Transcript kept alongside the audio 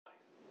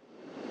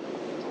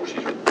course,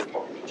 he's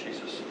talking to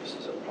Jesus. This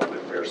is probably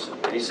a Pharisee.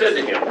 And he said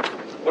to him,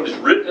 "What is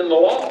written in the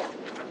law?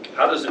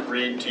 How does it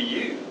read to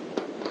you?"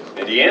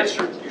 And he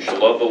answered, "You shall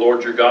love the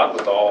Lord your God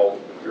with all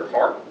your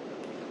heart,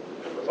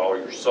 and with all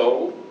your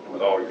soul, and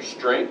with all your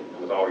strength,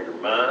 and with all your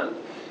mind,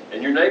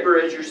 and your neighbor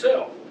as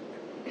yourself."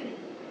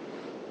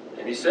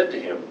 And he said to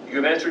him, "You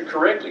have answered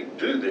correctly.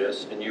 Do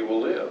this, and you will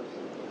live."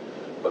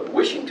 But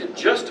wishing to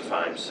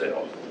justify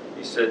himself,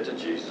 he said to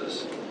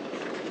Jesus,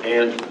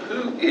 "And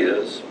who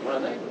is my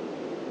neighbor?"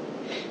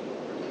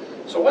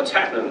 So what's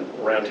happening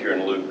around here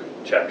in Luke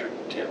chapter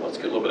 10? Let's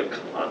get a little bit of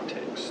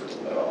context.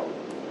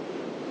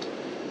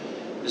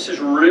 This is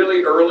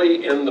really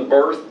early in the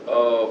birth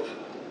of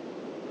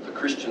the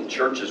Christian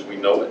church as we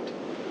know it.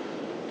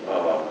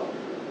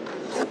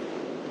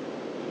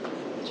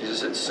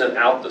 Jesus had sent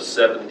out the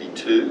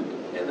 72,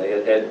 and they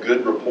had had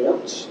good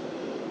reports,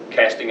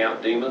 casting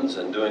out demons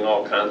and doing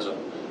all kinds of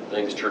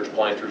things church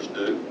planters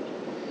do.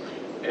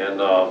 And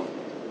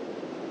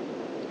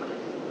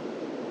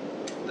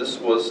this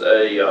was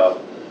an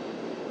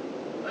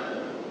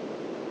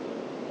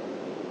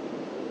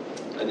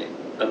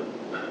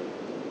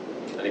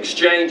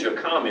exchange of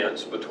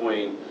comments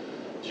between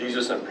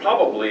Jesus and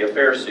probably a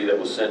Pharisee that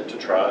was sent to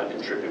try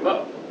and trip him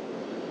up.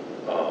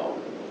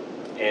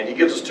 And he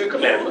gives us two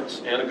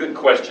commandments, and a good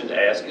question to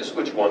ask is,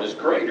 which one is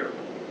greater?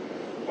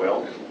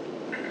 Well, if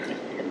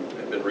you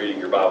have been reading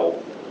your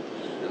Bible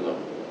in the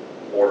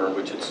order in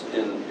which it's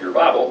in your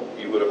Bible,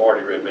 you would have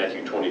already read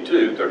Matthew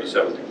 22,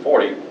 37 through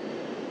 40,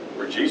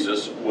 where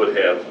Jesus would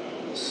have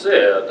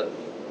said,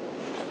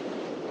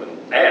 when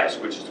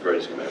asked, which is the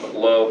greatest commandment,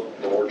 love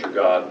the Lord your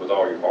God with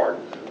all your heart,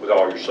 with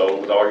all your soul,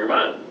 with all your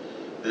mind.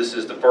 This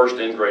is the first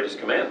and greatest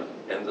commandment.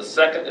 And the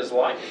second is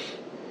like it.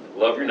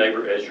 Love your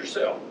neighbor as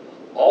yourself.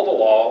 All the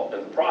law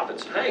and the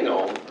prophets hang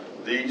on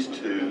these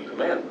two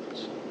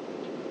commandments.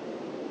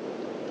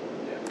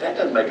 If that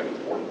doesn't make them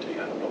important to you,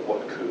 I don't know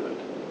what could.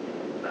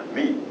 Not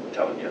me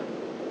telling you,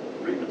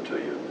 reading them to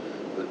you.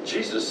 But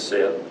Jesus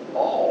said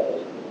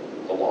all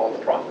the law and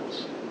the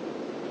prophets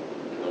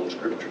in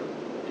Scripture,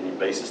 any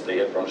basis they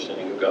had for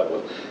understanding who God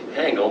was,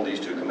 hang on these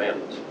two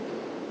commandments.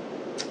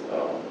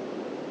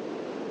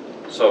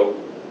 So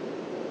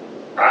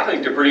I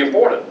think they're pretty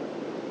important.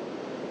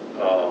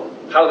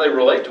 How do they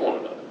relate to one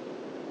another?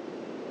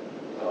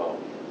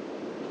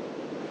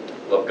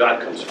 Love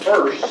God comes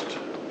first,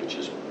 which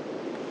is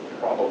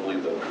probably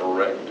the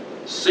correct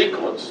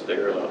sequence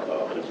there,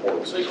 an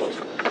important sequence.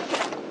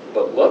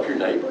 But love your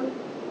neighbor.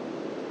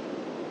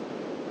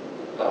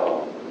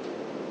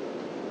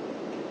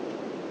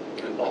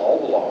 And all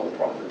the law and the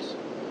prophets.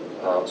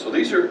 So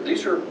these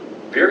are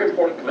very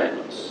important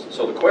commandments.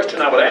 So the question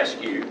I would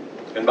ask you,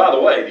 and by the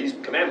way, these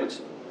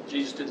commandments,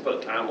 Jesus didn't put a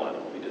timeline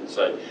on them. He didn't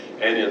say,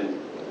 and in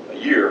a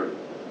year,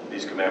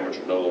 these commandments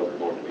are no longer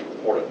going to be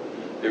important.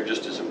 They're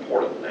just as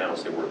important now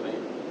as they were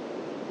then.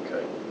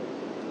 Okay.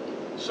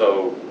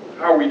 So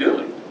how are we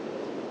doing?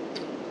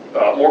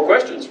 More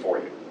questions for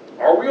you.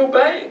 Are we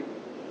obeying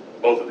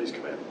both of these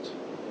commandments?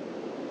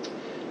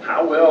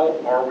 How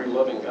well are we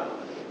loving God?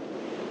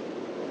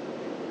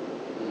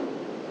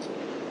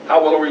 How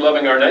well are we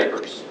loving our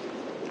neighbors?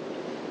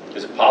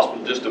 Is it possible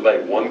to just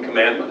obey one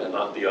commandment and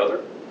not the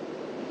other?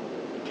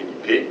 Can you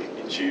pick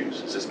and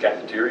choose? Is this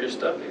cafeteria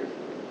stuff here?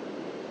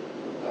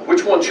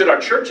 Which one should our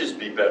churches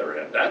be better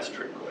at? That's a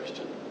trick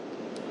question.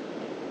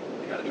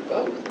 You got to do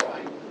both,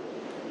 right?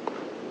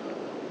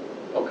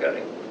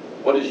 Okay.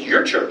 What is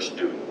your church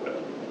doing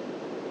well?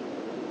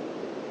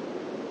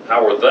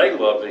 How are they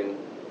loving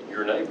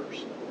your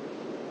neighbors?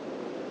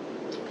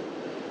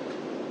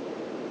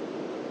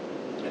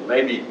 And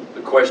maybe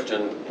the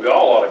question we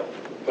all ought to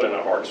put in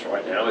our hearts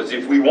right now is,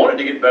 if we wanted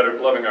to get better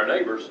at loving our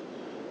neighbors,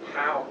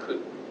 what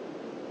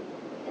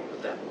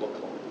would that look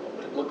like? What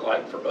would it look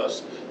like for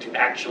us to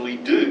actually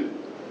do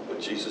what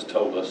Jesus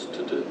told us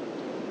to do?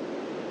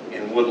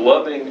 And would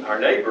loving our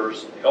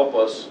neighbors help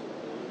us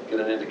get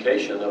an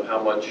indication of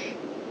how much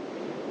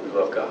we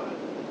love God?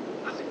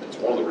 I think that's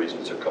one of the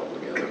reasons they're coupled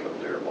together, but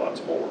there are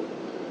lots more.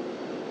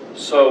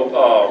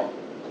 So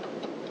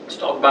let's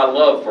talk about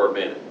love for a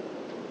minute.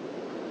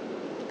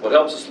 What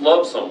helps us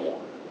love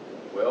someone?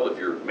 Well, if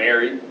you're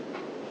married,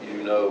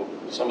 you know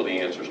some of the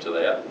answers to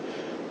that.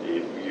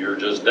 If you're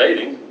just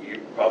dating, you're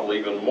probably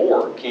even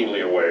more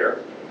keenly aware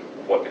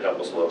of what can help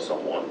us love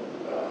someone.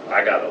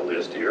 I got a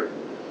list here.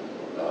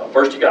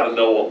 First, you got to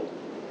know them.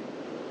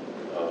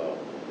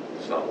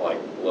 It's not like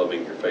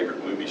loving your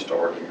favorite movie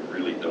star who you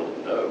really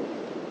don't know.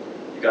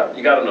 You got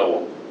to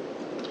know them.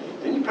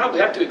 Then you probably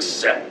have to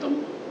accept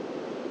them,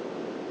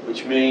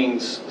 which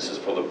means, this is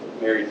for the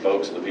married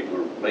folks and the people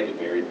who make it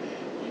married,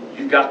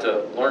 you've got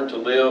to learn to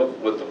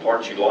live with the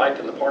parts you like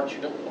and the parts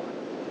you don't like.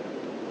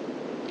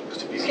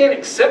 Because if you can't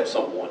accept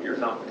someone, you're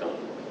not going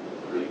to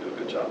really do a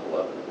good job of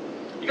loving them.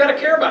 You got to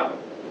care about them.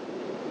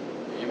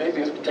 You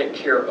maybe have to take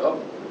care of them.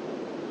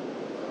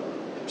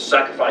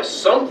 Sacrifice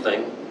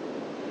something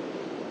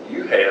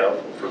you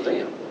have for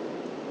them.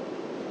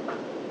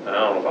 I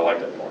don't know if I like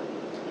that part.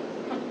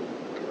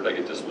 Where did I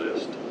get this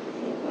list?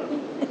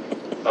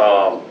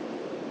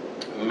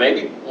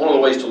 maybe one of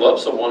the ways to love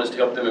someone is to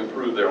help them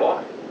improve their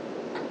life.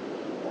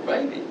 Or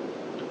maybe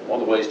one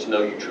of the ways to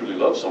know you truly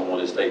love someone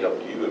is they help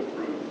you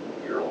improve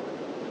your life.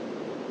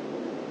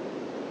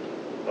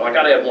 Well, I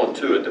got to add one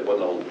to it that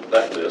wasn't on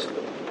that list,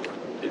 but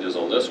it is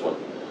on this one.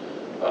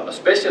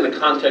 Especially in the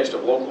context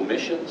of local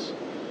missions,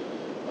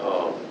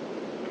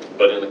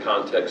 but in the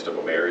context of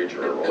a marriage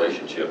or a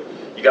relationship,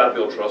 you got to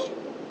build trust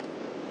with them.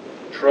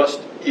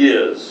 Trust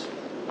is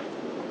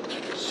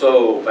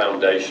so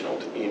foundational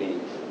to any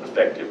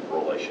effective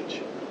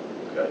relationship.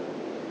 Okay,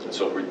 and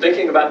so if we're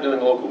thinking about doing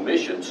local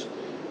missions,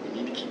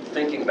 we need to keep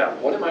thinking about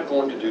what am I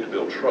going to do to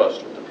build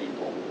trust with the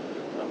people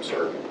I'm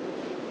serving.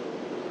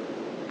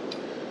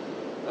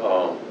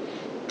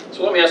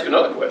 So let me ask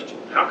another question: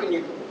 How can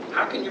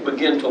you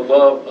begin to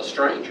love a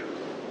stranger?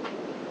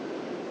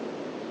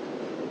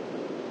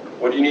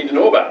 What do you need to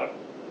know about them?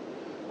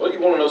 Well, you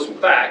want to know some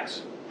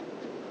facts.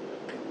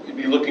 You'd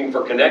be looking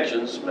for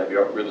connections. Maybe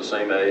we're the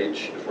same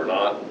age. If we're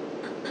not,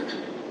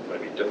 it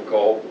might be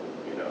difficult.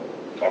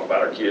 Talk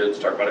about our kids,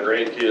 talk about our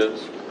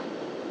grandkids,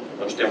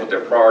 understand what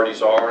their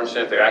priorities are,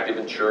 understand if they're active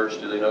in church,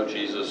 do they know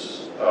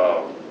Jesus.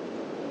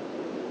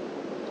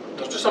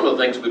 Those are some of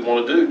the things we'd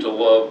want to do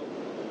to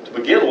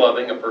begin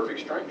loving a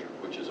perfect stranger,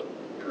 which is a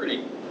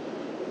pretty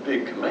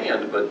big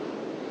command, but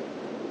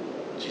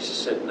Jesus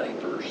said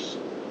neighbors.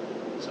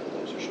 Some of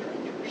those are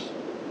strangers.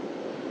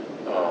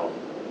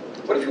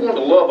 What if you wanted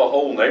to love a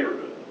whole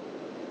neighborhood?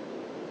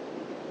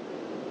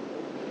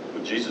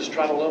 Would Jesus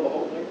try to love a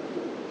whole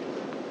neighborhood?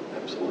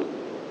 Absolutely.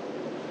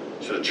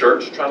 Should a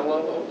church try to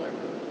love a whole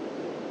neighborhood?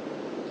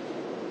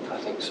 I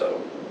think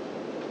so.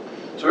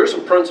 So here's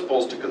some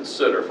principles to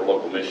consider for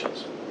local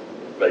missions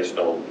based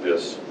on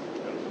this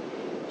and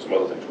some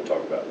other things we'll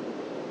talk about.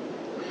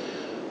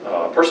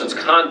 A person's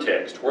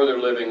context, where they're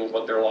living,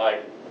 what they're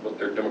like, what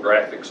their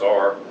demographics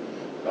are,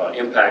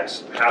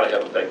 impacts how to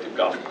have effective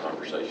gospel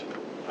conversation.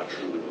 I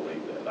truly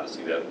believe that. I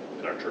see that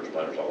in our church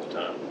planners all the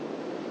time.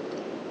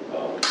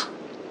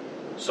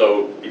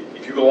 So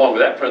if you go along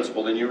with that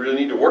principle, then you really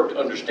need to work to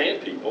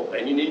understand people,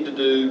 and you need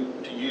to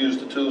use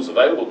the tools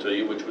available to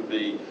you, which would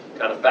be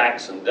kind of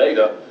facts and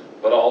data,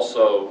 but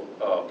also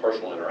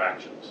personal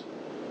interactions.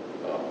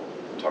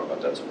 We'll talk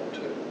about that some more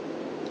too.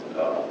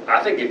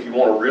 I think if you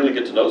want to really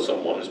get to know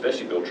someone,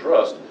 especially build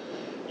trust,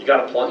 you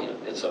got to plan.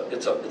 It's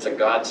a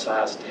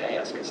God-sized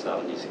task. It's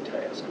not an easy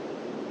task.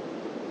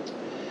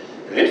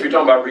 And then if you're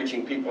talking about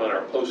reaching people in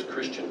our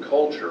post-Christian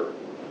culture,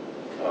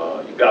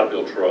 you've got to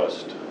build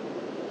trust.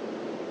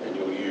 And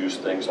you'll use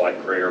things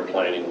like prayer,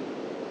 planning,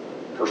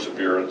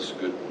 perseverance,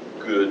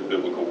 good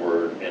biblical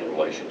word, and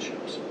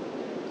relationships.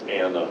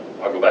 And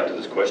I'll go back to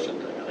this question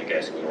thing. I think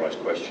asking the right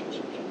questions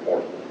is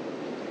important.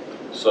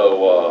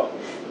 So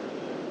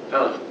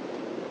kind of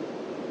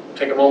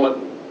take a moment,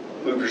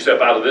 move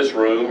yourself out of this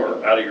room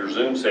or out of your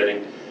Zoom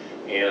setting,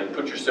 and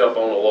put yourself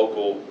on a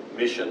local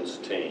missions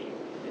team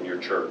in your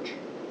church.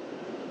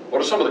 What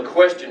are some of the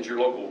questions your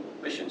local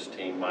missions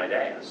team might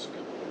ask?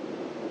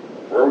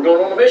 Where are we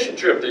going on a mission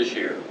trip this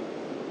year?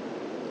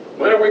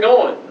 When are we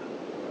going?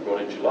 We're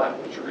going in July.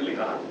 It's really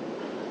hot.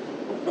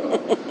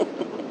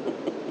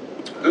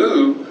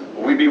 Who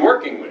will we be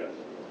working with?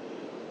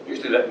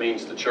 Usually that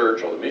means the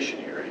church or the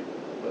missionary,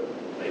 but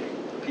maybe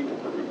the people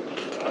group.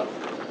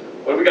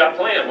 What do we got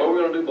planned? What are we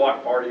going to do?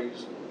 Block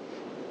parties,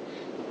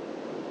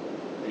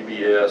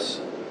 VBS,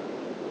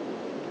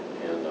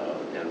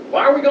 and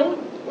why are we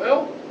going?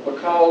 Well,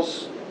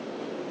 because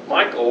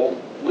Michael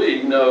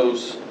Lee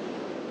knows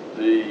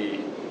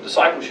the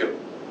discipleship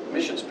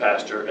missions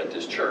pastor at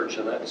this church,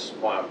 and that's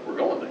why we're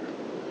going there.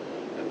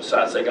 And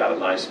besides, they got a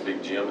nice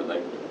big gym and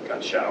they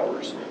got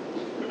showers.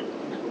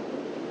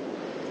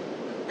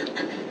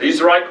 These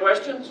the right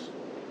questions?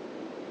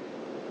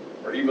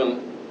 Or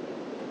even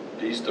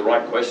these the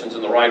right questions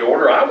in the right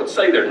order? I would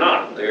say they're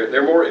not.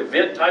 They're more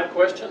event type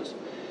questions,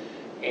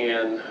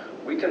 and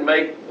we can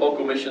make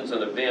local missions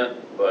an event,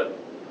 but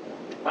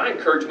my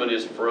encouragement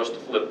is for us to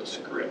flip the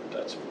script.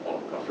 That's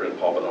one of my friend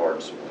Paul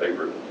Bernard's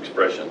favorite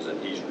expressions,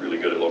 and he's really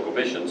good at local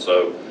missions.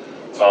 So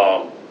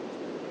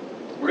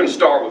we're going to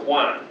start with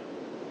why.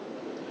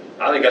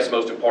 I think that's the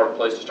most important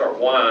place to start.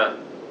 Why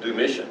do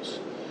missions?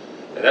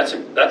 And that's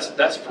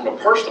from a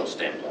personal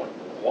standpoint.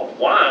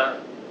 Why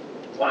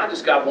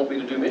does God want me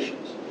to do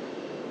missions?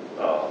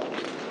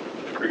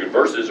 Pretty good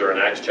verses are in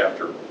Acts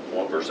chapter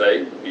 1, verse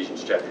 8,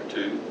 Ephesians chapter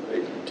 2,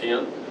 8 through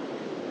 10.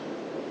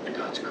 And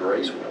God's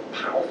grace, what a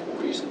powerful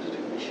reason to do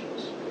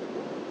missions.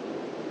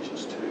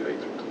 Ephesians 2, 8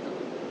 through 10.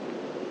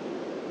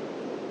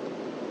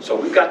 So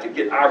we've got to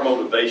get our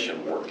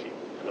motivation working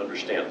and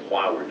understand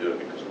why we're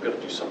doing it, because we've got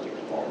to do something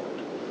hard,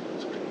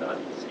 something not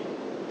easy.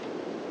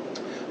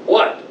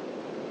 What?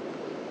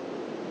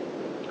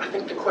 I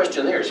think the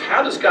question there is,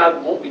 how does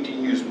God want me to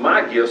use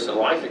my gifts and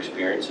life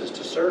experiences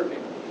to serve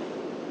Him?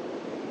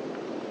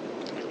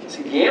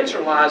 See, the answer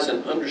lies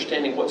in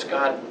understanding what's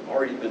God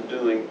already been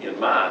doing in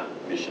my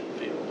mission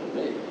field, in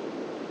me.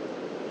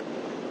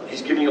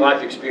 He's given you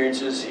life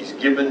experiences. He's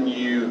given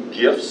you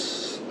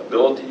gifts,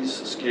 abilities,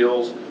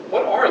 skills.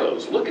 What are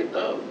those? Look at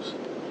those.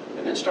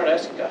 And then start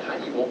asking God, how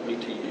do you want me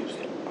to use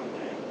them?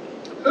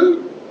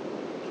 Who?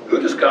 Who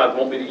does God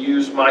want me to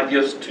use my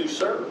gifts to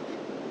serve?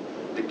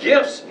 The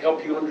gifts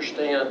help you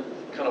understand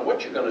kind of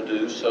what you're going to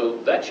do, so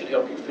that should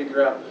help you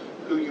figure out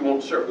who you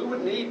want to serve. Who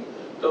would need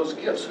those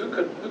gifts? Who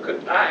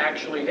could I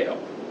actually help?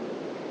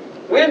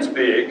 When's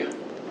big?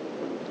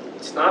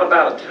 It's not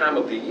about a time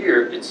of the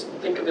year. It's,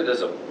 think of it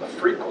as a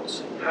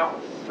frequency. How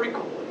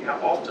frequently, how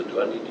often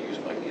do I need to use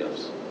my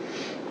gifts?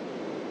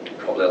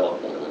 Probably a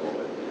lot more than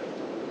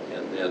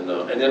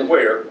one. And then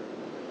where?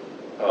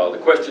 The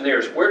question there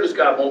is, where does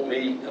God want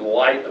me in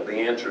light of the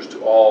answers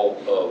to all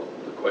of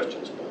the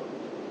questions below?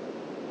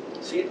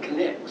 See, it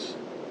connects.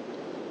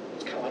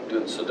 It's kind of like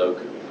doing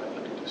Sudoku. I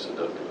like to do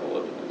Sudoku. I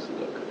love to do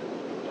Sudoku.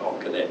 It all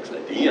connects. And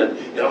at the end,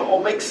 it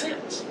all makes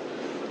sense.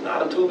 But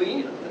not until the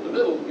end. In the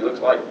middle, it looks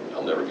like,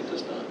 I'll never get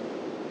this done.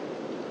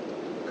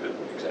 Good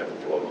example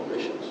for local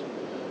missions.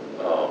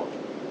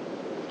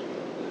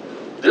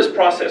 This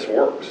process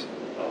works.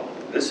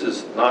 This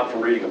is not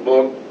from reading a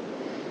book.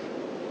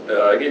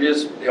 It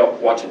is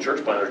help watching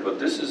church planners, but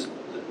this is,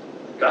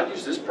 God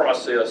used this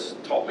process,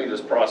 taught me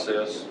this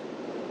process,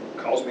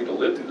 caused me to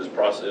live through this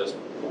process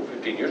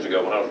 15 years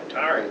ago when I was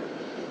retiring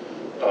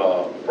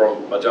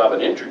from my job in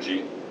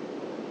Entergy,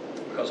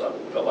 because I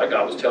felt like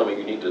God was telling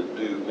me, you need to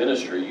do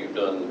ministry. You've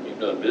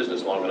done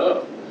business long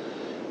enough,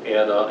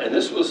 and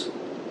this was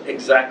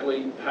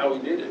exactly how He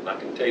did it. And I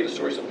can tell you the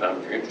story sometime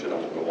if you're interested. I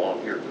won't go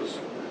on here because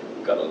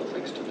we've got other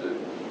things to do.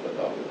 But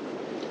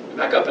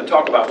back up and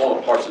talk about one of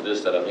the parts of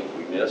this that I think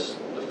we miss: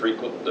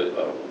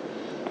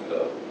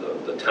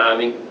 the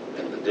timing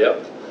and the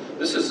depth.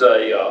 This is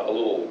a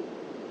little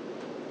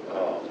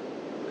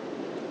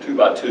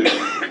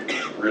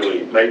 2x2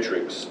 really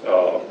matrix.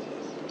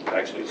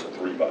 Actually, it's a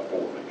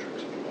 3x4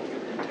 matrix if you want to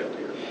get detailed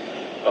here.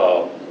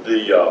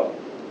 The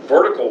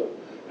vertical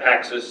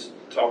axis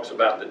talks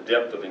about the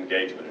depth of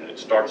engagement, and it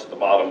starts at the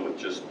bottom with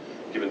just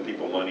giving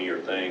people money or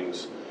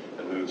things,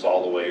 and moves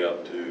all the way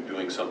up to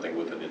doing something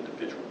with an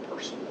individual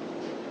person.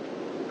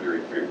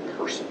 Very, very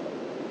personal.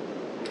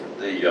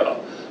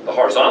 The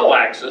horizontal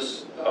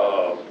axis,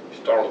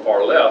 start on the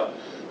far left,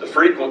 the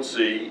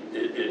frequency,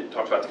 it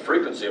talks about the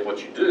frequency of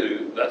what you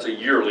do. That's a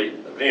yearly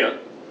event,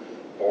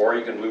 or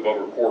you can move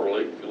over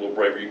quarterly. If you're a little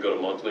braver, you can go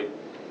to monthly.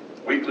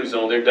 Weekly's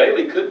on there.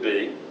 Daily could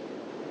be.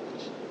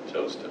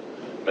 Chose to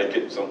make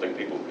it something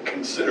people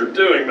consider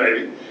doing,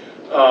 maybe.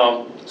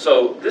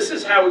 So this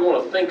is how we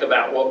want to think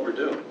about what we're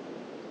doing.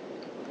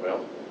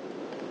 Well,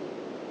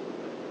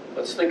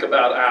 let's think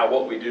about how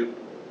what we do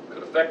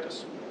could affect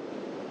us.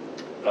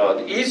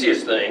 The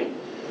easiest thing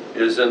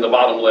is in the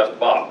bottom left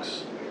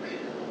box.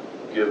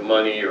 Give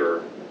money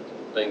or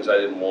things I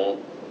didn't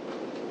want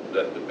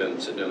that have been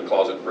sitting in the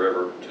closet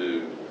forever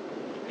to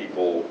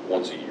people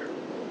once a year.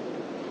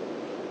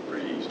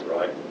 Pretty easy,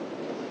 right?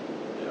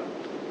 Yeah.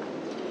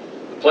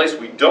 The place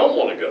we don't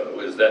want to go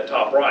is that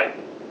top right.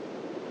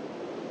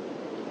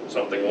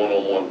 Something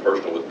one-on-one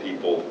personal with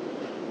people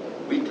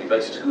on a weekly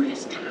basis. Who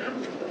has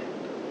time for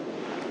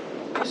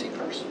that? Busy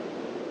person.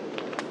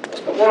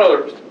 Let's put one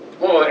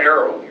other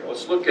arrow here.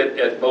 Let's look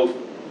at both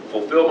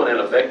fulfillment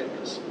and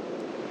effectiveness.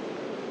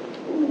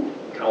 Ooh,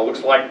 kind of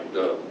looks like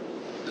the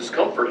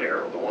discomfort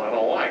arrow, the one I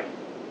don't like.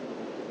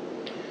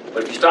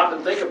 But if you stop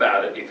and think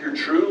about it, if you're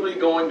truly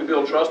going to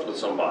build trust with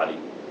somebody,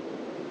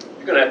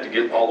 you're going to have to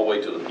get all the way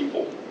to the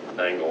people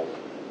angle,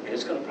 and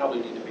it's going to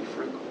probably need to be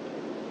frequent.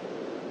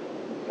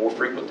 More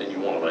frequent than you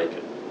want to make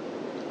it.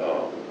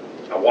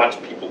 I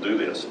watch people do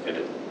this, and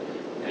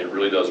it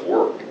really does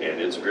work,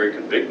 and it's very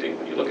convicting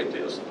when you look at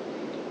this.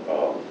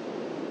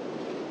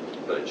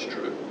 But it's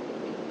true.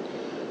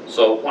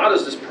 So why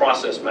does this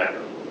process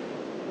matter?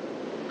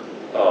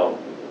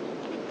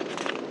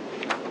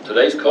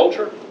 Today's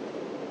culture,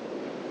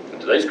 and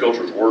today's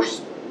culture is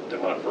worse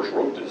than when I first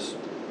wrote this.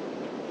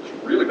 It's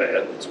really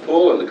bad. Its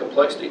pull and the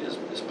complexity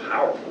is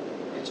powerful.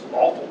 It's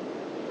awful.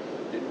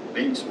 It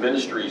beats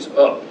ministries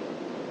up.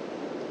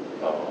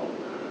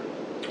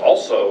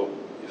 Also,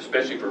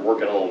 especially if you're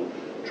working on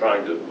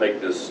trying to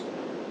make this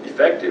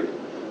effective,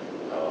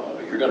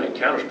 you're going to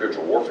encounter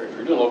spiritual warfare. If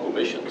you're doing local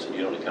missions and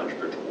you don't encounter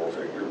spiritual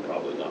warfare, you're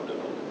probably not doing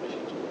local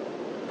missions.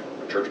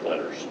 Our church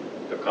planners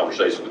have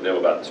conversations with them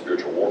about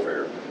spiritual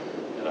warfare,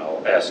 and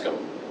I'll ask them,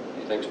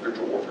 "Do you think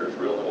spiritual warfare is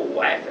real?" And they'll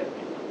laugh at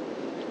me.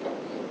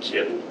 I'm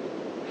kidding.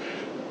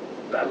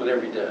 Battle it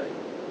every day.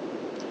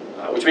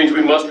 Which means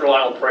we must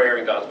rely on prayer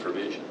and God's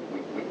provision.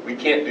 We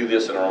can't do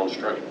this in our own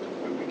strength.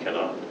 We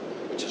cannot.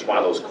 Which is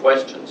why those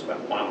questions about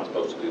why am I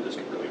supposed to do this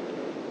get really important.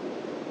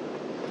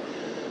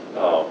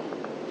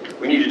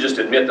 We need to just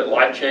admit that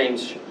life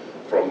change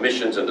from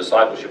missions and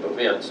discipleship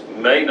events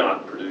may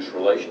not produce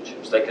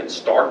relationships. They can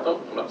start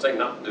them. I'm not saying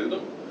not do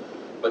them,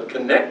 but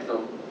connect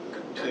them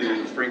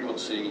to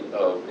frequency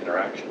of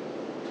interaction.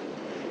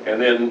 And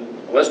then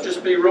let's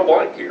just be real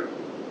blank here.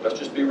 Let's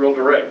just be real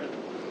direct.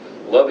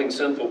 Loving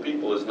sinful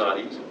people is not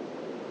easy,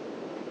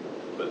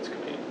 but it's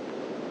commanded.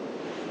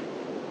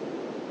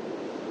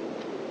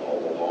 All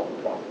the law and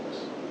the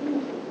prophets.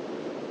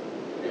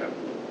 Yeah.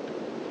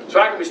 So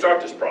how can we start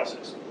this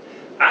process?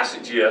 I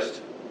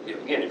suggest,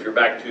 again, if you're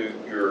back to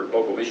your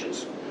local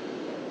missions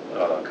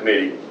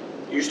committee,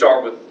 You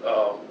start with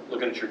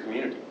looking at your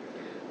community.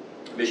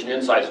 Mission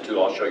Insights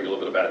tool, I'll show you a little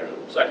bit about it in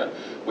a second,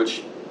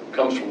 which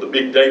comes from the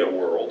big data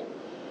world.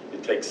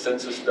 It takes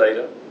census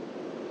data.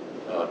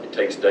 It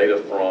takes data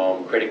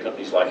from credit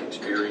companies like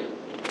Experian.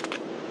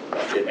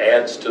 It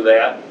adds to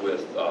that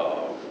with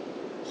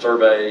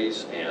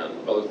surveys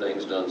and other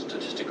things done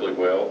statistically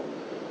well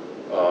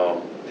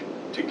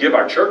to give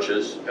our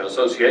churches and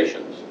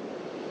associations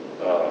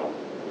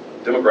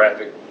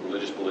demographic,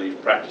 religious belief,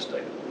 practice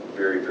data.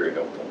 Very, very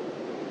helpful.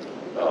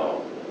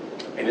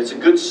 And it's a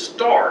good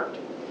start,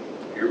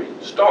 hear me,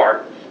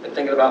 start at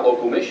thinking about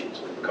local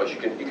missions, because you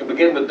can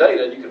begin with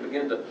data and you can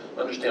begin to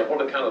understand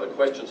what are kind of the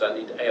questions I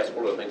need to ask,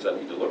 what are the things I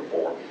need to look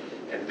for.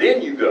 And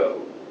then you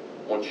go,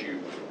 once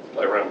you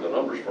play around with the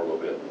numbers for a little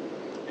bit,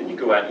 then you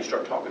go out and you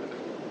start talking to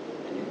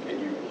people. And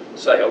you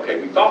say, okay,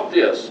 we thought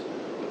this,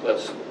 but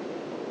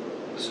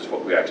this is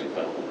what we actually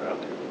found when we're out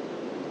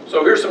there.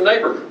 So here's some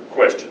neighbor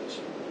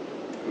questions.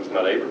 Who's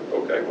my neighbor?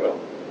 Okay, well,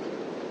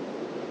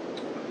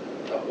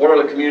 what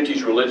are the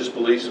community's religious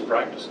beliefs and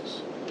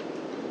practices?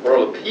 What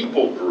are the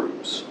people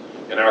groups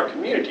in our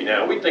community?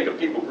 Now, we think of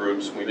people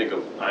groups, when we think of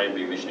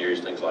IMB missionaries,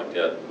 things like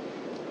that.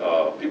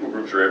 People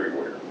groups are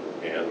everywhere.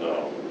 And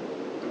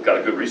we've got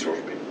a good resource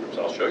for people groups.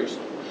 I'll show you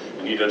some.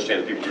 You need to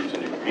understand the people groups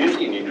in your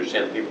community. You need to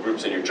understand the people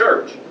groups in your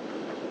church,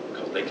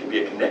 because they can be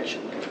a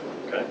connection.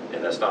 Okay?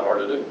 And that's not hard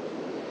to do.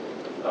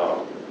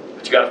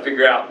 But you got to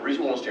figure out, the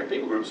reason we want to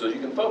understand people groups is so you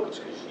can focus,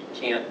 because you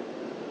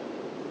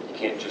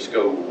can't just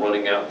go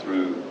running out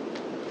through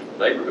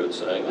neighborhoods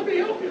saying, let me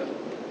help you.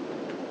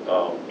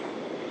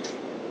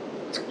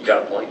 You got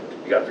to plan.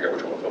 You got to figure out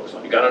what you want to focus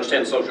on. You got to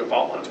understand social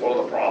fault lines. What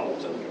are the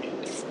problems in the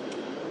community?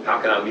 How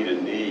can I meet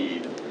a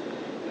need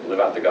and live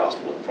out the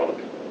gospel in front of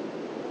people?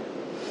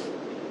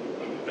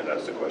 And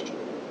that's the question.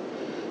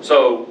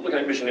 So, looking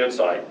at Mission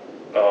Insight,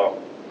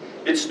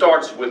 it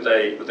starts with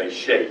a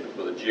shape,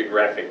 with a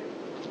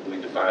geographically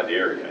defined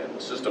area, and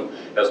the system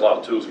has a lot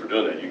of tools for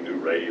doing that. You can do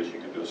radius, you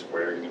can do a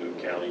square, you can do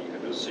a county, you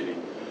can do a city,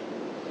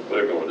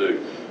 whatever you want to do.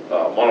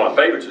 One of my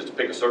favorites is to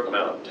pick a certain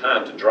amount of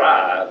time to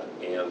drive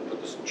and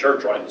put the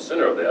church right in the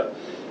center of that.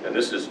 And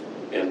this is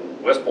in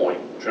West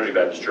Point, Trinity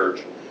Baptist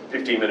Church,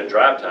 15-minute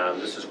drive time.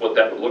 This is what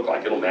that would look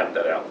like. It'll map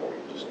that out for you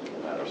in just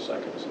a matter of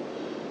seconds.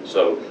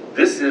 So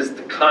this is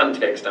the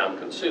context I'm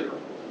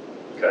considering,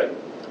 okay?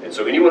 And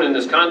so anyone in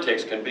this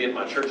context can be at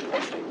my church in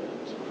 15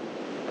 minutes.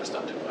 That's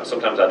not too much.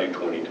 Sometimes I do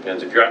 20.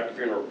 Depends. If you're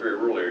in a very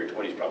rural area,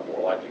 20 is probably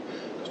more likely,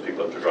 because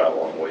people have to drive a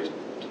long ways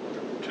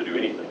to do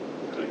anything,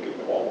 including getting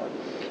to Walmart.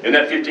 In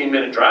that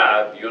 15-minute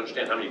drive, you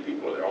understand how many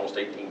people are there, almost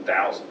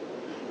 18,000.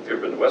 If you've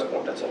ever been to West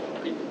Point, that's a lot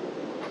of people.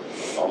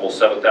 Almost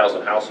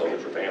 7,000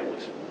 households or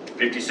families.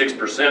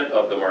 56%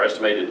 of them are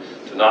estimated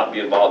to not be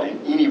involved in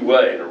any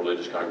way in a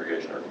religious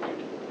congregation or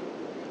community.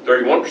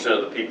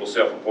 31% of the people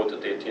self-report that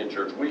they attend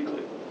church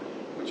weekly,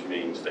 which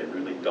means they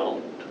really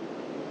don't.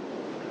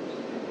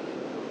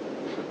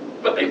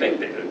 But they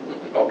think they do.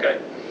 Okay.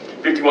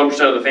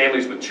 51% of the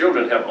families with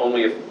children have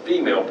only a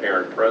female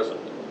parent present.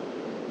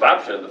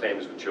 5% of the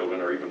families with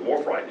children are even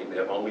more frightening. They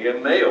have only a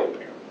male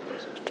parent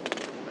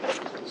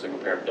present. Single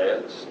parent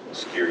dads, the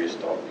scariest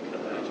thought you can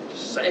imagine.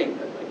 Just saying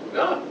that thing.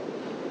 God.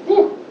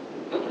 Whew.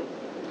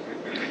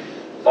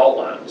 Fault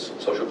lines,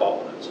 social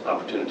fault lines,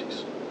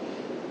 opportunities.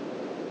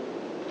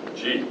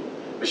 Gee,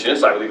 Mission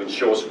Insight will even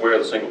show us where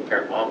the single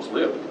parent moms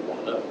live if we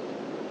want to know.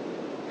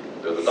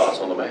 They're the dots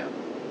on the map.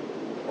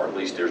 Or at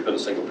least there's been a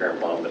single parent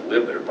mom that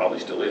lived there, probably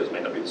still is, may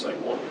not be the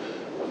same one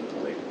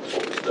when they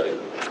pull this data.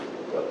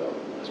 But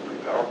that's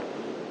pretty powerful.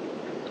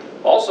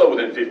 Also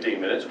within 15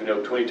 minutes, we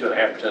know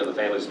 22.5% of the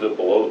families live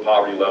below the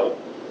poverty level.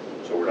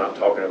 So we're not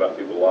talking about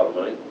people with a lot of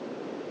money.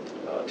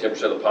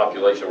 10% of the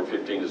population over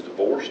 15 is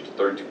divorced.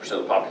 32%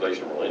 of the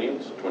population are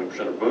millennials.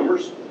 20% are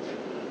boomers.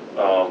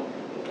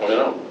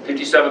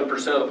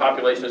 57% of the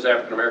population is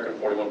African American.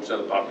 41% of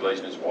the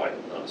population is white,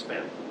 not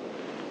Hispanic.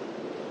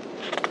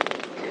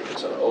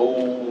 It's an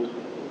old,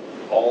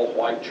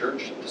 all-white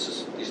church.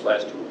 These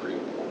last two are pretty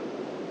important.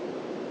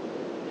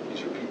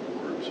 These are people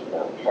groups,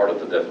 or part of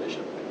the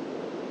definition of people.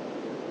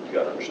 You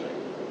got to understand.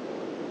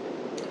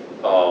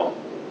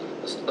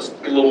 Let's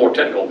get a little more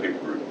technical on people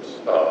groups.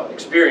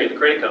 Experian, the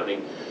credit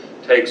company,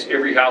 takes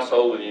every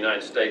household in the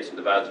United States and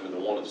divides them into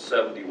one of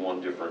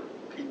 71 different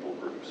people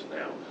groups.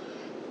 Now,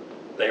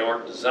 they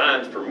aren't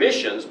designed for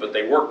missions, but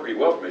they work pretty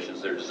well for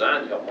missions. They're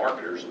designed to help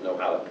marketers know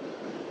how to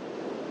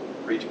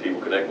reach people,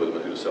 connect with them,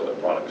 and who to sell their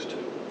products to.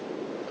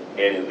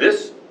 And in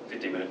this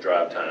 15-minute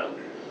drive time,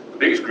 the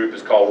biggest group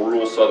is called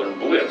Rural Southern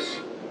Bliss.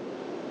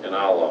 And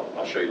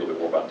I'll show you a little bit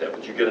more about that.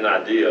 But you get an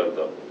idea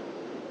of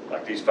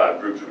like these 5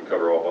 groups would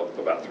cover all of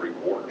about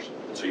 3/4.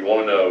 And so you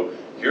want to know,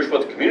 here's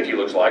what the community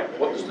looks like.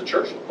 What does the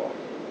church look like?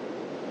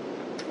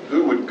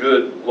 Who would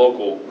good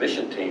local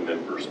mission team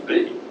members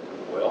be?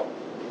 Well,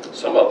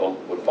 some of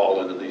them would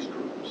fall into these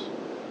groups.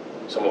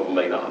 Some of them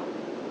may not.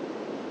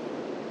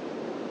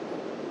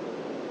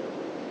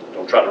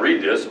 Don't try to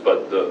read this,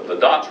 but the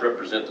dots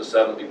represent the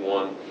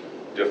 71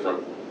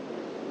 different,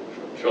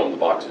 show them the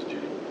boxes,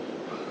 Judy.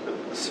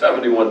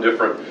 71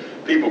 different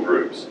people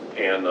groups.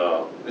 And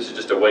this is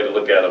just a way to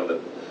look at them that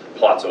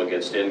plots them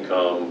against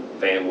income,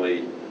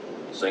 family,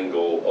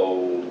 single,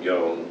 old,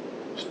 young,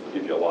 just to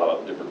give you a lot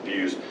of different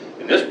views.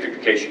 In this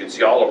particular case, you can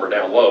see all of them are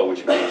down low,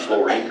 which means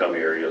lower income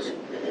areas.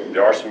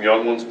 There are some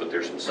young ones, but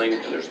there's some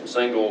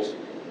singles.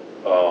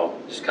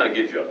 Just kind of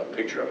gives you a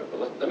picture of it.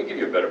 But let me give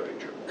you a better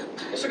picture.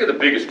 Let's look at the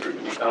biggest group.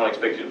 I don't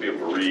expect you to be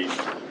able to read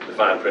the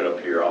fine print up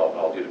here.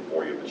 I'll hit it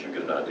for you, but you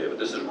get an idea. But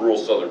this is rural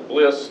Southern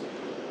Bliss.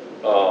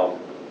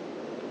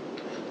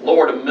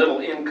 Lower to middle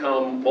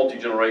income,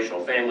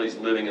 multi-generational families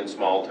living in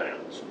small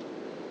towns.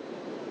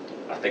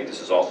 I think this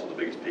is also the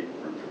biggest people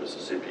group for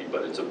Mississippi,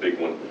 but it's a big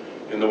one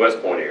in the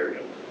West Point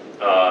area.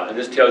 And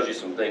this tells you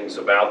some things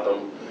about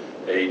them.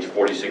 Age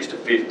 46 to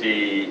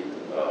 50,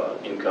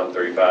 income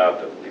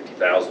 35 to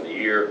 50,000 a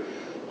year,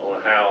 own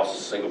a house,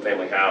 single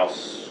family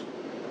house,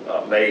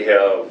 may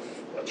have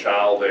a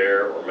child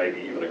there or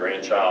maybe even a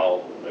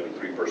grandchild, maybe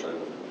 3%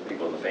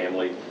 people in the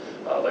family.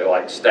 They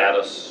like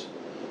status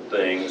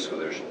things with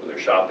their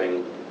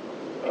shopping.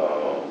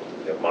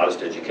 They have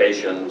modest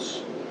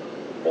educations,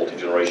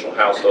 multi-generational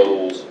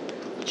households.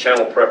 The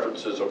channel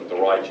preferences over at the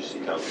right, you see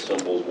kind of the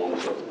symbols. One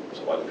is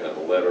somebody looking at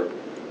the letter.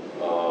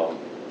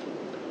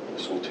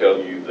 This will tell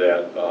you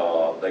that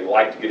they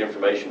like to get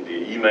information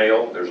via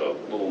email. There's a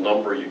little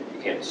number, you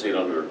can't see it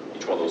under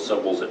each one of those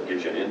symbols, that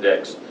gives you an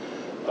index.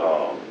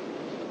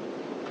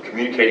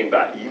 Communicating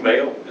by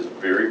email is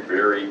very,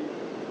 very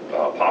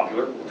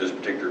popular with this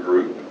particular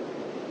group.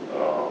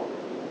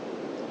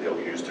 They'll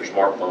use their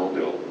smartphone,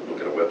 they'll look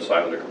at a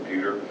website on their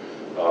computer.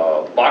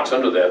 The box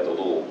under that, the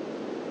little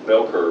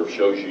bell curve,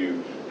 shows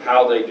you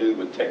how they do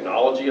with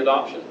technology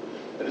adoption.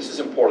 And this is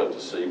important to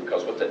see,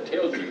 because what that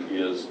tells you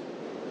is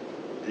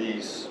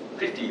these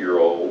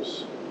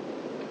 50-year-olds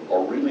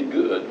are really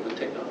good with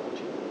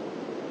technology.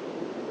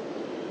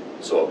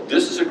 So if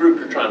this is a group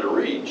you're trying to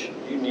reach,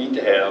 you need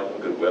to have a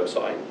good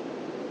website.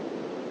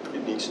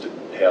 It needs to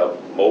have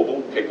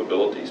mobile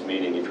capabilities,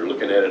 meaning if you're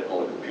looking at it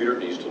on a computer,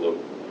 it needs to look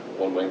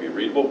one way, be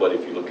readable, but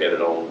if you look at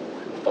it on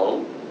the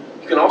phone,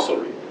 you can also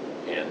read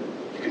it. And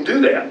you can do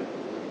that.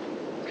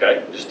 Okay?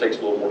 It just takes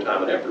a little more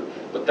time and effort.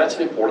 But that's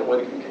an important way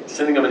to communicate.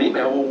 Sending them an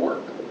email will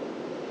work.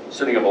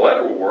 Sending them a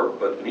letter will work,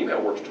 but an email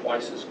works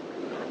twice as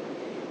good.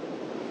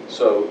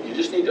 So you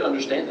just need to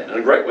understand that. And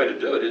a great way to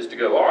do it is to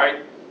go, all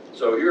right,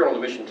 so here on the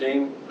mission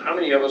team, how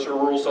many of us are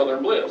rural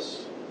Southern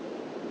Bliss?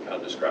 Kind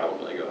of describe them,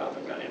 and they go, I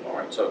think I am. All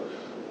right, so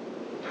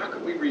how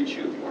could we reach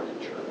you if you weren't in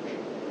church?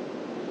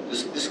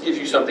 This gives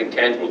you something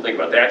tangible to think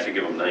about. They actually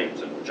give them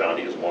names, and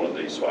Johnny is one of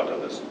these, so I know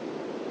this.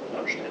 I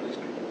understand these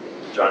people.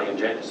 Johnny and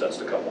Janice, that's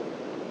the couple.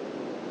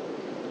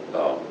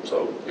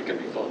 So it can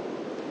be fun.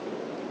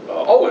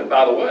 Oh, and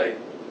by the way,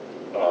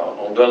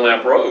 on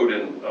Dunlap Road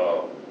in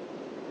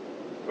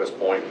West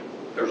Point,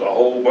 there's a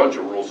whole bunch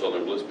of rural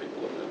Southern Bliss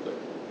people living there.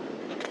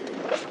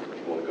 If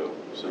you want to go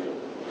see them.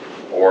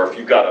 Or if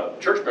you've got a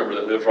church member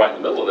that lives right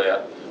in the middle of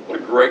that, what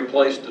a great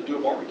place to do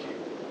a barbecue.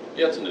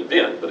 Yeah, it's an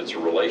event, but it's a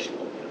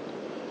relational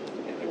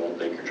event. And they won't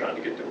think you're trying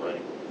to get their money.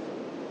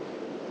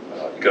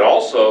 You can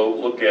also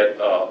look at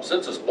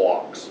census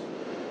blocks.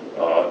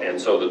 And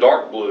so the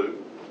dark blue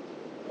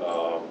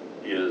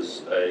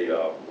is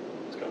a,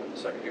 it's coming in a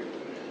second here.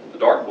 The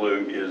dark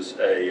blue is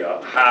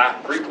a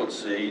high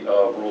frequency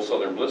of rural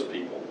Southern Bliss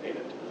people in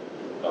it.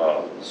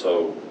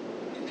 So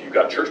if you've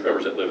got church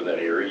members that live in that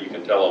area, you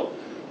can tell them,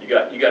 you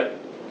got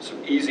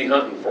some easy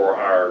hunting for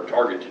our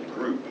targeted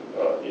group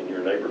in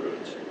your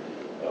neighborhoods.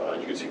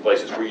 You can see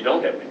places where you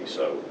don't have many.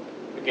 So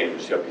again,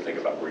 just help you think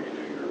about where you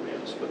do your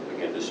events. But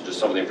again, this is just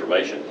some of the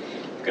information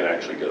you can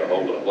actually get a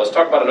hold of. Let's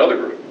talk about another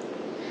group.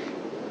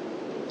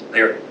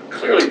 There are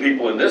clearly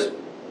people in this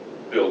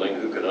building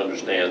who can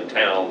understand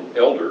town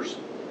elders,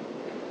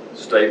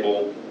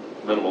 stable,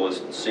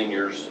 minimalist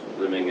seniors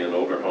living in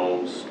older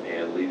homes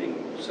and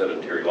leading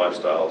sedentary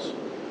lifestyles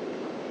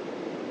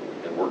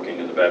and working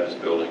in the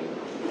Baptist building.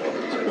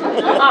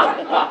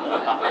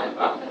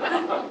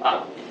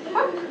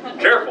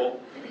 Careful,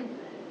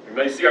 we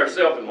may see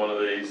ourselves in one of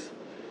these.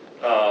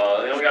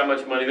 They don't got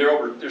much money.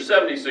 They're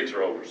 76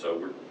 or older, so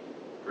we're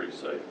pretty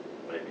safe,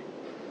 maybe.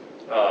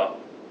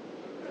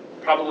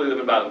 Probably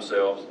living by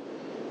themselves.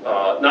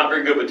 Not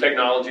very good with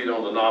technology. They're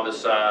on the novice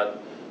side.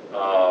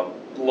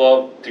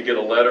 Love to get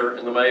a letter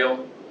in the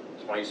mail.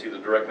 That's why you see the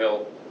direct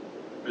mail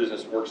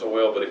business work so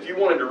well. But if you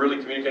wanted to really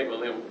communicate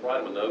with them,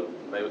 write them a note,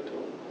 mail it to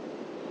them.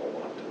 A whole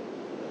lot to them.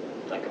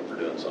 Thank them for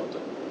doing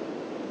something.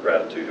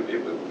 Gratitude,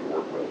 it would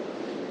work well.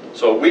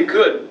 So we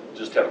could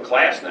just have a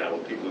class now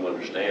with people who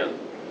understand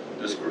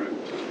this group,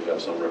 since we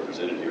have some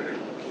represented here.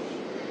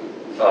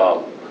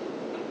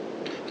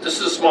 This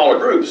is a smaller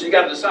group, so you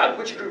got to decide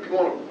which group you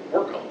want to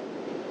work on.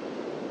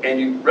 And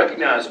you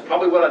recognize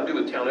probably what I do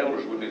with town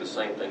elders would be the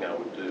same thing I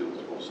would do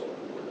with rural Southern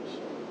Bliss.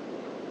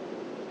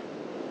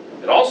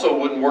 It also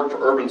wouldn't work for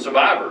urban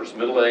survivors,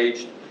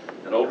 middle-aged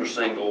and older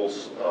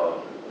singles,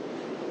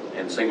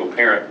 and single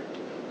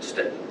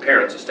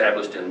parents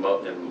established in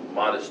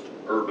modest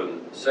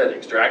urban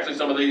settings. There are actually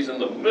some of these in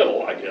the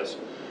middle, I guess,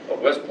 of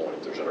West Point,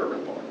 if there's an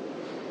urban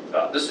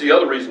part. This is the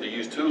other reason to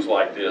use tools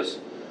like this.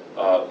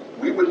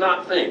 We would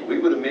not think, we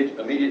would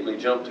immediately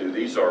jump to,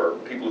 these are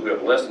people who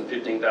have less than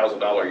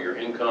 $15,000 a year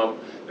income,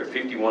 they're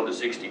 51 to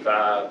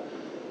 65,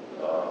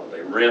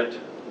 they rent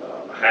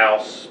a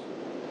house,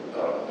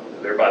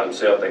 they're by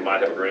themselves, they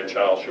might have a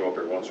grandchild show up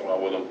every once in a while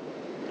with them.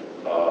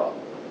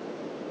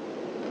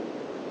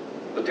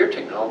 But they're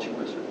technology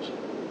wizards.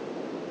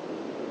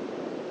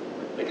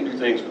 They can do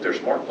things with their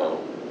smartphone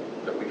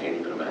that we can't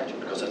even imagine,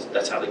 because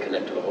that's how they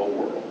connect to the whole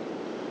world.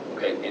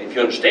 Okay, and if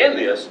you understand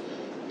this,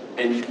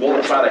 and you want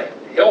to try to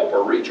help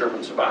or reach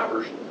urban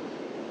survivors,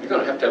 you're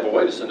going to have a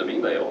way to send them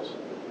emails,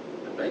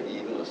 and maybe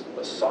even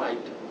a site.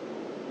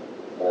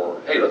 Or,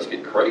 hey, let's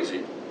get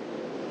crazy.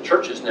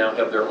 Churches now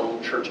have their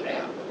own church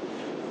app.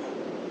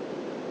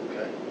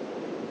 Okay,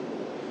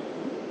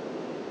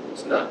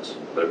 it's nuts,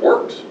 but it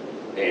works.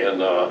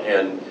 And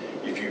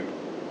if you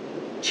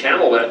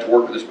channel that to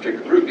work with this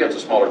particular group, yeah, it's a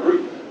smaller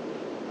group,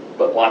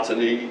 but lots of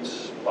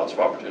needs, lots of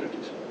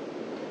opportunities.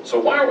 So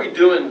why aren't we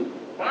doing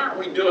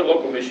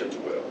local missions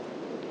well?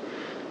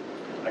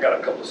 I got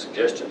a couple of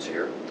suggestions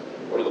here.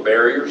 What are the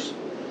barriers?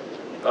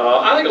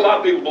 I think a lot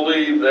of people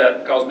believe that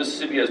because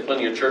Mississippi has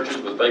plenty of churches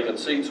with vacant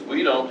seats,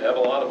 we don't have a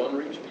lot of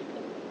unreached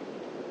people.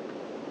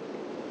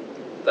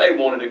 They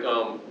wanted to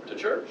come to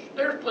church.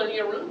 There's plenty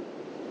of room.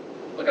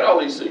 Look at all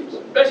these seats,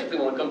 especially if they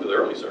want to come to the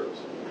early service.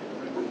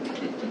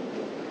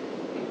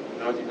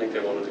 How do you think they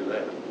want to do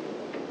that?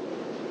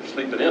 They're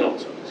sleeping in on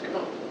Sundays. Come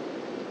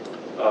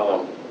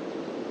on.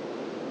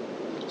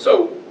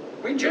 So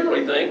we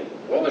generally think,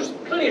 well, there's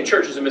plenty of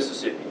churches in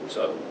Mississippi,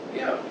 so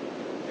yeah,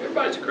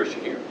 everybody's a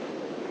Christian here.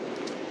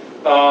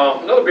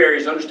 Another barrier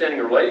is understanding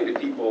and relating to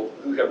people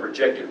who have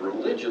rejected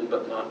religion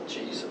but not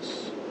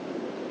Jesus.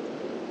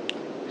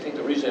 I think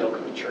the reason they don't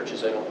come to church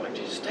is they don't like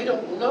Jesus. They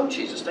don't know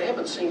Jesus. They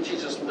haven't seen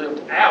Jesus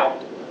lived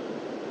out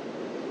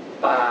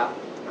by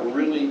a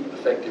really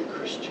effective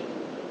Christian.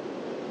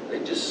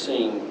 They've just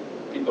seen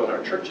people in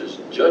our churches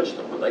judge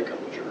them when they come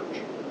to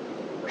church,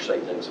 or say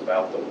things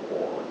about them,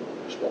 or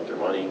just want their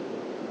money.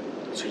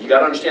 So you got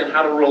to understand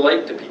how to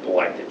relate to people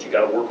like that. You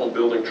got to work on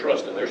building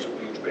trust, and there's some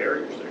huge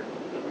barriers there.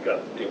 And we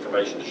got the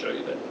information to show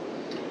you that.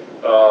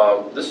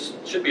 This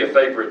should be a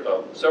favorite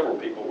of several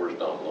people. Where's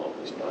Don Lund?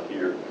 He's not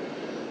here.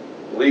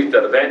 Belief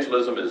that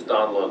evangelism is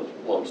Don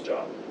Lund's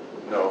job.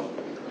 No,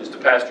 it's the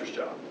pastor's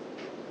job.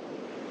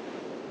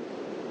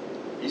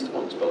 He's the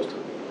one that's supposed to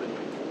lead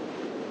people.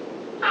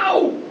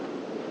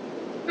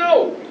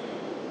 No.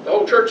 The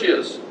whole church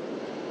is.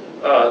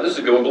 This is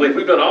a good one. Belief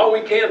we've done all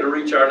we can to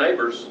reach our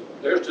neighbors.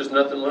 There's just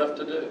nothing left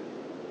to do.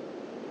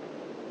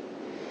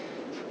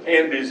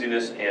 And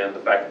busyness, and the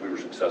fact that we were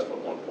successful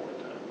at one point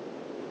in time.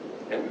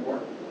 And we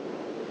weren't.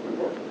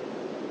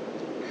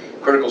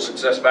 Critical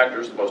success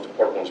factors, the most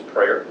important one is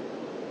prayer.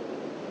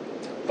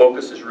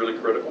 Focus is really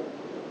critical.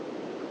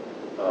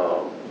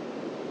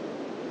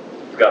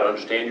 You've got to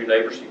understand your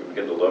neighbor so you can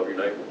begin to love your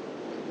neighbor.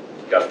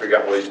 You've got to figure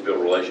out ways to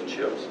build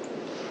relationships.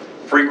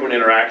 Frequent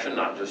interaction,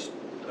 not just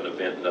an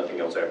event and nothing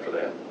else after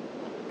that.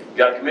 You've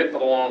got to commit for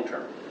the long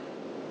term.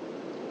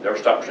 Never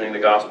stop presenting the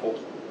gospel.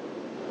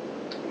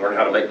 Learn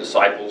how to make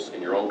disciples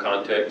in your own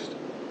context.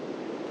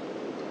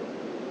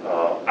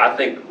 I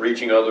think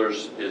reaching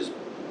others is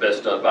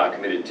best done by a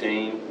committed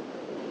team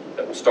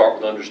that will start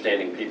with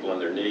understanding people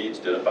and their needs,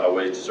 identify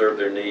ways to serve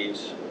their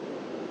needs,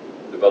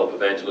 develop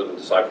evangelism and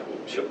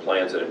discipleship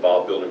plans that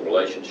involve building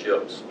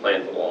relationships,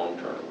 plan for the long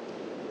term.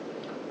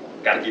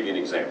 Got to give you an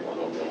example. I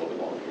know I'm going a little bit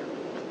long here.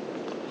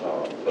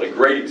 But a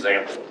great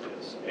example of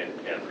this, and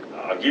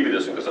I'll give you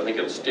this one because I think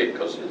it'll stick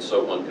because it's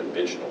so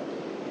unconventional,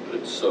 but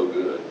it's so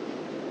good.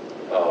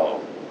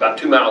 About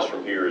 2 miles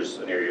from here is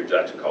an area of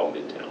Jackson called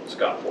Midtown.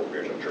 Scott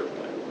Fortbeer's our church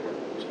planter there.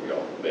 So we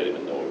all met him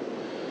and know him.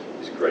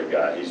 He's a great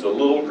guy. He's a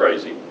little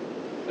crazy.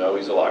 No,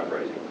 he's a lot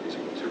crazy. He's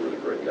a really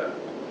great guy.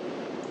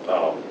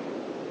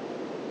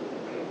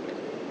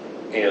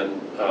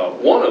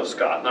 One of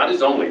Scott, not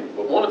his only,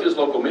 but one of his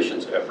local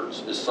missions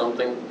efforts is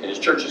something, and his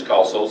church is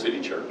called Soul City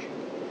Church.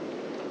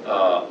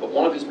 But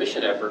one of his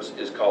mission efforts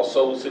is called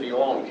Soul City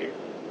Lawn Care.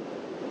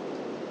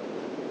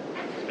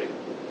 Okay.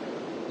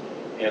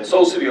 And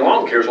Soul City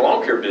Lawn Care is a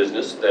lawn care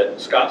business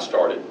that Scott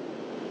started.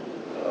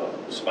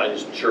 Somebody in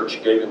his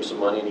church gave him some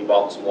money and he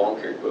bought some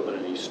lawn care equipment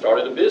and he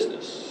started a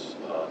business.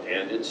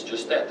 And it's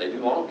just that, they do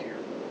lawn care.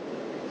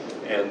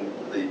 And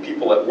the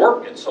people that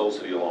work at Soul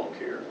City Lawn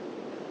Care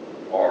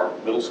are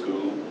middle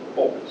school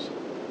boys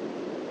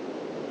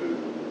who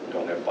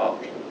don't have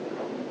fathers.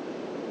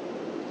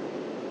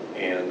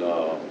 And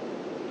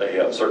they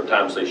have certain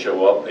times they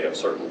show up, they have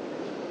certain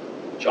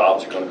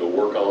jobs you're going to go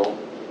work on.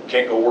 You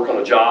can't go work on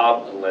a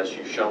job unless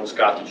you've shown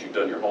Scott that you've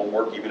done your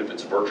homework, even if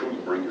it's virtual. You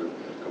bring your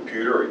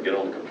computer or you get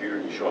on the computer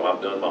and you show him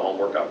I've done my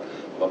homework, I'm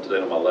up to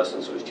date on my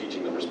lessons, so he's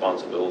teaching them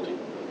responsibility.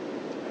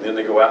 And then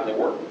they go out and they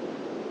work.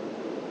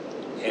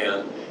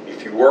 And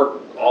if you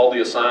work all the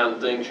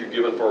assigned things you're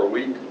given for a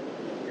week,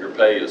 your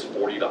pay is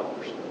 $40.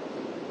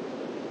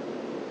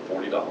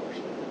 $40.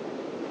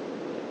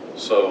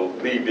 So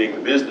me being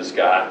the business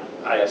guy,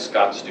 I asked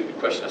Scott a stupid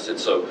question. I said,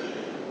 so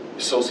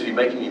is Soul City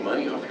making any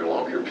money off your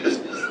lawn care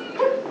business?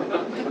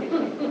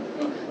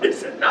 He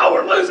said, No,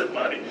 we're losing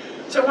money.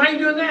 I said, why are you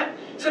doing that?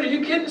 He said, are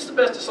you kidding? It's the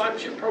best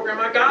discipleship program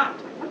I got.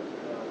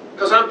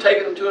 Because I'm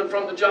taking them to and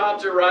from the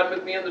jobs. They're riding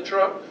with me in the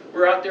truck.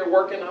 We're out there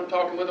working. I'm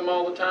talking with them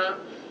all the time.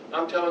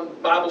 I'm telling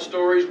Bible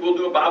stories. We'll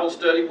do a Bible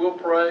study. We'll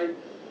pray.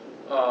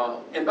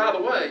 And by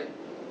the way,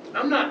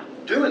 I'm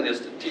not doing this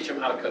to teach them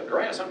how to cut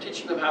grass. I'm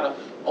teaching them how to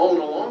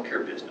own a lawn care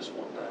business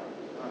one day.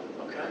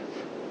 Okay?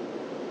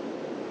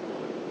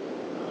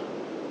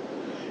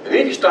 And then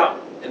if you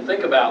stop and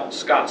think about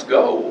Scott's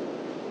goal,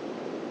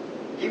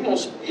 he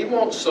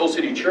wants Soul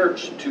City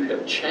Church to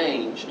have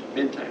changed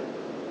Midtown.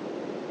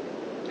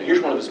 And here's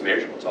one of his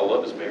measurements. I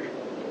love his measurement.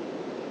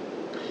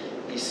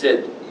 He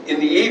said, in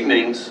the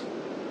evenings,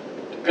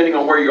 depending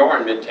on where you are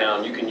in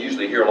Midtown, you can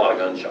usually hear a lot of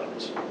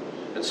gunshots.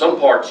 In some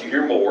parts, you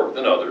hear more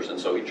than others, and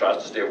so he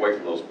tries to stay away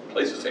from those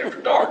places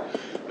after dark.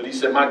 But he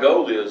said, my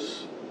goal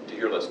is to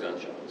hear less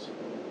gunshots.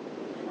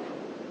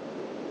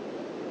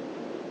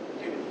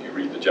 If you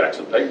read the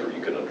Jackson paper,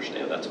 you can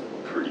understand that's a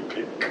pretty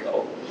big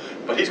goal.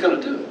 But he's going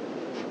to do it.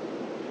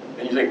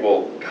 And you think,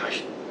 well,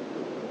 gosh,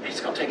 it's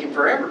going to take him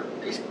forever.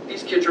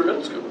 These kids are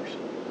middle schoolers.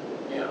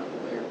 Yeah,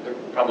 they're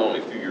probably only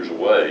a few years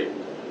away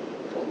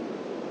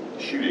from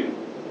shooting,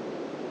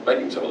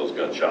 making some of those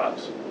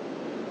gunshots.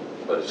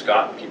 But if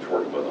Scott keeps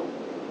working with them,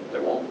 they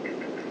won't.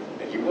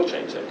 And he will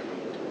change that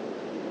community.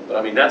 But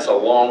I mean, that's a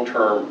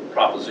long-term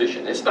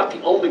proposition. It's not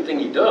the only thing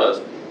he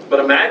does. But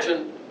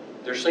imagine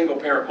their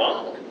single-parent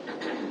mom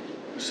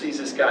who sees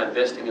this guy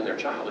investing in their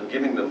child and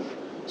giving them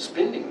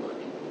spending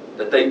money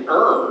that they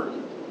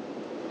earn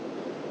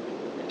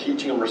and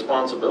teaching them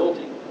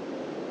responsibility.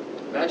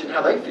 Imagine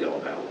how they feel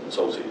about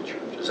Soul City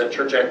Church. Is that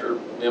church after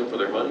them for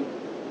their money?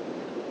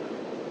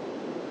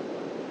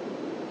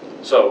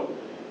 So,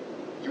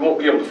 you won't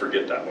be able to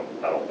forget that one.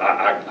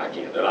 I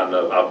can't. And I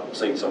know, I've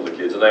seen some of the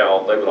kids, and they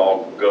would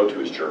all go to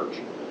his church.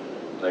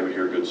 And they would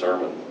hear a good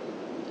sermon.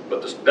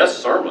 But the best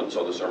sermons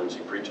are the sermons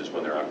he preaches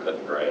when they're out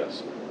cutting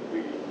grass,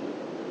 weeding,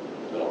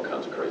 and all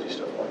kinds of crazy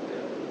stuff like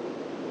that.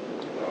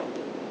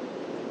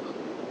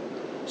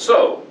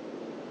 So,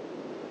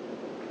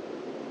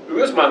 who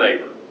is my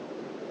neighbor?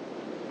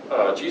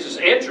 Jesus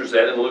answers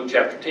that in Luke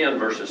chapter 10,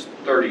 verses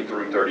 30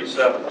 through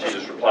 37.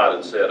 Jesus replied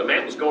and said, a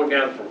man was going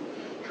down from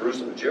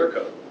Jerusalem to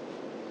Jericho.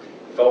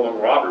 He fell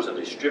among robbers, and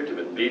they stripped him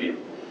and beat him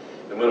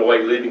and went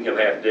away, leaving him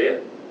half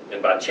dead.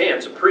 And by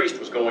chance, a priest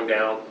was going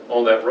down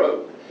on that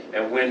road.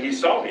 And when he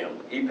saw him,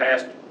 he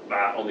passed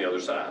by on the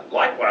other side.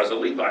 Likewise, a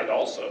Levite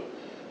also,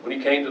 when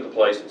he came to the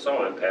place and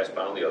saw him, passed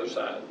by on the other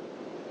side.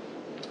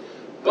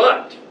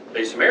 But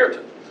a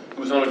Samaritan,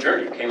 who was on a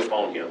journey, came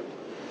upon him.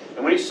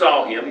 And when he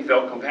saw him, he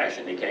felt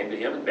compassion. He came to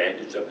him and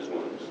bandaged up his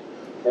wounds,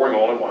 pouring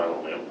oil and wine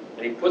on him.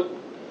 And he put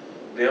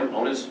them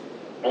on his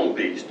own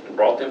beast and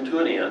brought them to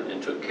an inn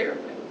and took care of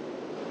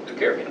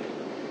him.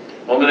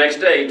 On the next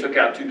day, he took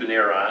out 2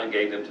 denarii and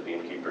gave them to the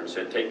innkeeper and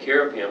said, take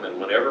care of him, and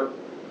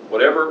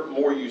whatever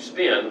more you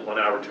spend, when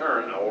I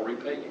return, I will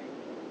repay you.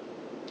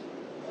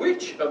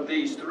 Which of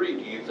these 3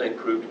 do you think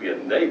proved to be a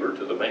neighbor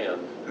to the man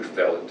who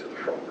fell into the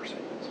robber's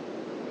hands?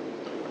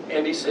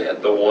 And he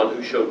said, the one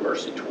who showed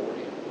mercy toward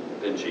him.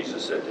 Then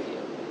Jesus said to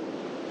him,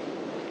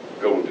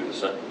 go and do the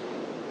same.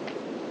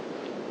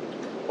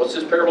 What's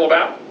this parable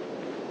about?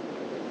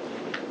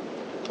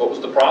 What was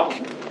the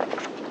problem?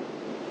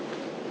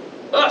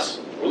 Us,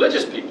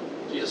 religious people.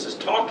 Jesus is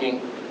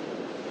talking.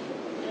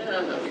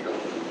 Yeah, no, you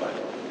don't fight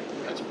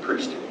on. Got some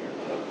priests in here.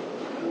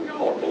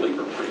 Y'all are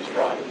believer priests,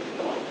 right?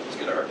 Come on, let's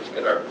get our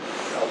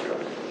house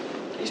right.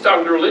 He's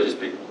talking to religious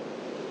people.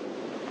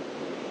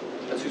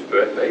 That's whose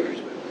behavior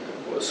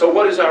is. So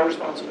what is our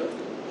responsibility?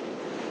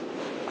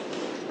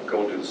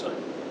 Go and do the same.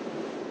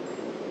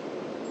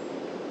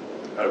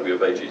 How do we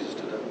obey Jesus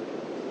today?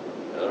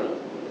 I don't know.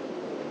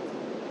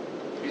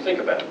 You think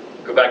about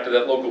it. Go back to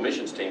that local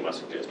missions team I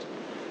suggested.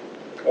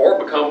 Or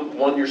become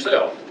one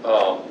yourself.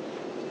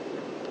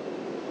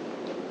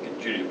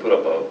 Get Judy to put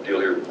up a deal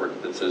here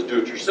that says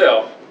do it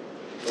yourself.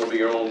 If you want to be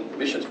your own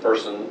missions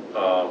person,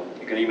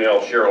 you can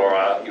email Cheryl or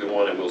I, either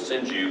one, and we'll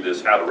send you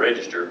this how to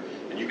register.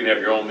 And you can have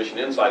your own Mission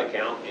Insight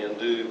account and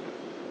do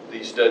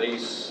these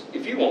studies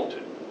if you want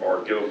to.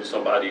 Or give them to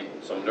somebody,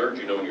 some nerd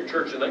you know in your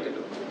church, and they can do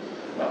it.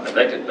 And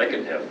they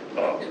can have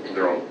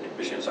their own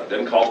Mission Insight. It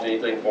doesn't cost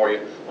anything for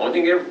you. Only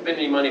thing you ever spend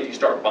any money if you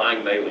start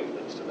buying mailing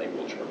lists, and they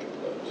will charge you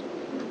for those.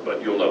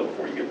 But you'll know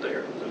before you get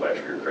there. They'll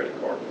ask for your credit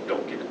card.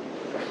 Don't get it.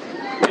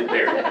 Get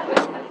there.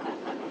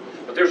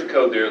 But there's a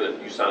code there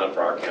that you sign up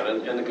for our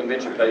account, and the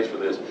convention pays for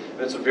this.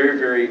 And it's a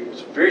very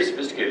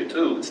sophisticated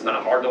tool. It's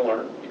not hard to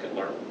learn. You can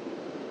learn.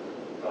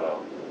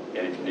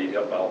 And if you need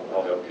help,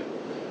 I'll help you.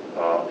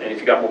 And if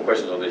you got more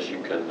questions on this,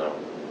 you can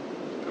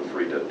feel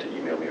free to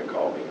email me or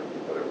call me or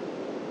whatever.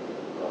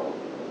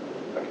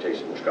 I can tell you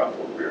some more Scott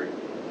Fortenberry,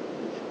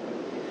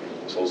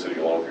 Soul City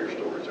Lawn Care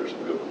stories. There's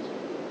some good ones.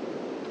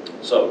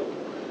 So,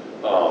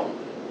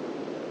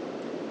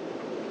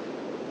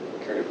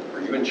 Karen,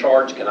 are you in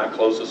charge? Can I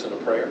close us in a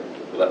prayer?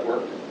 Will that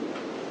work?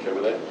 Okay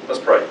with that? Let's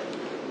pray.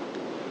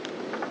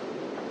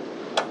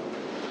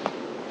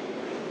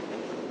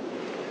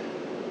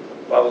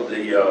 Father,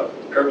 the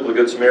parable of the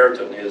Good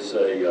Samaritan is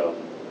a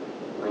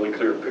really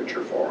clear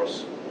picture for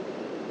us.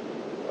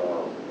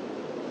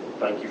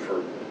 Thank you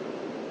for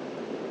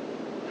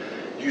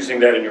using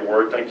that in your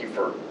word. Thank you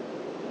for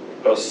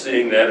us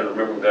seeing that and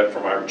remembering that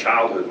from our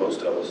childhood,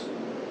 most of us,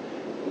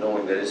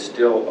 knowing that it's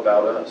still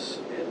about us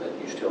and that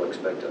you still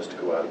expect us to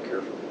go out and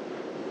care for them.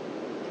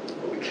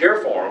 But we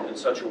care for them in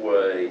such a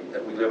way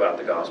that we live out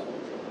the gospel.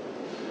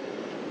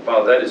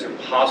 Father, that is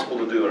impossible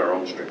to do in our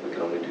own strength. We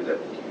can only do that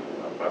with you.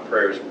 My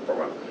prayers for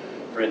my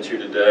friends here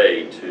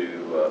today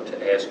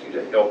to ask you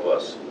to help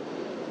us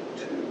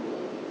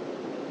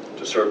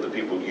to serve the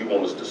people you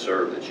want us to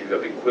serve, that you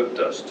have equipped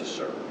us to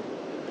serve,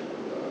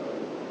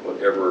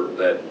 whatever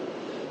that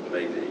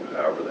may be,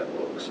 however that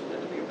looks,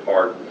 and to be a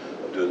part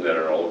of doing that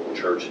in our local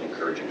church and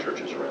encouraging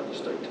churches around the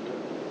state to do.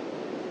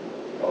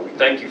 We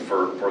thank you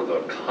for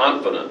the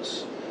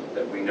confidence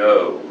that we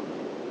know,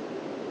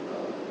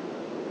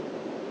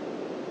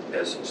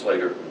 as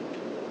Slater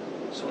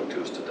sung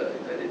to us today,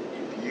 that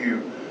if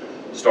you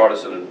start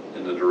us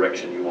in the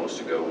direction you want us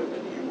to go in,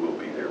 then you will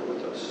be there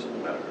with us,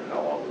 no matter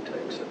how long it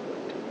takes and what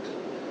it takes.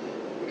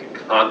 We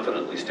can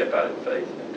confidently step out in faith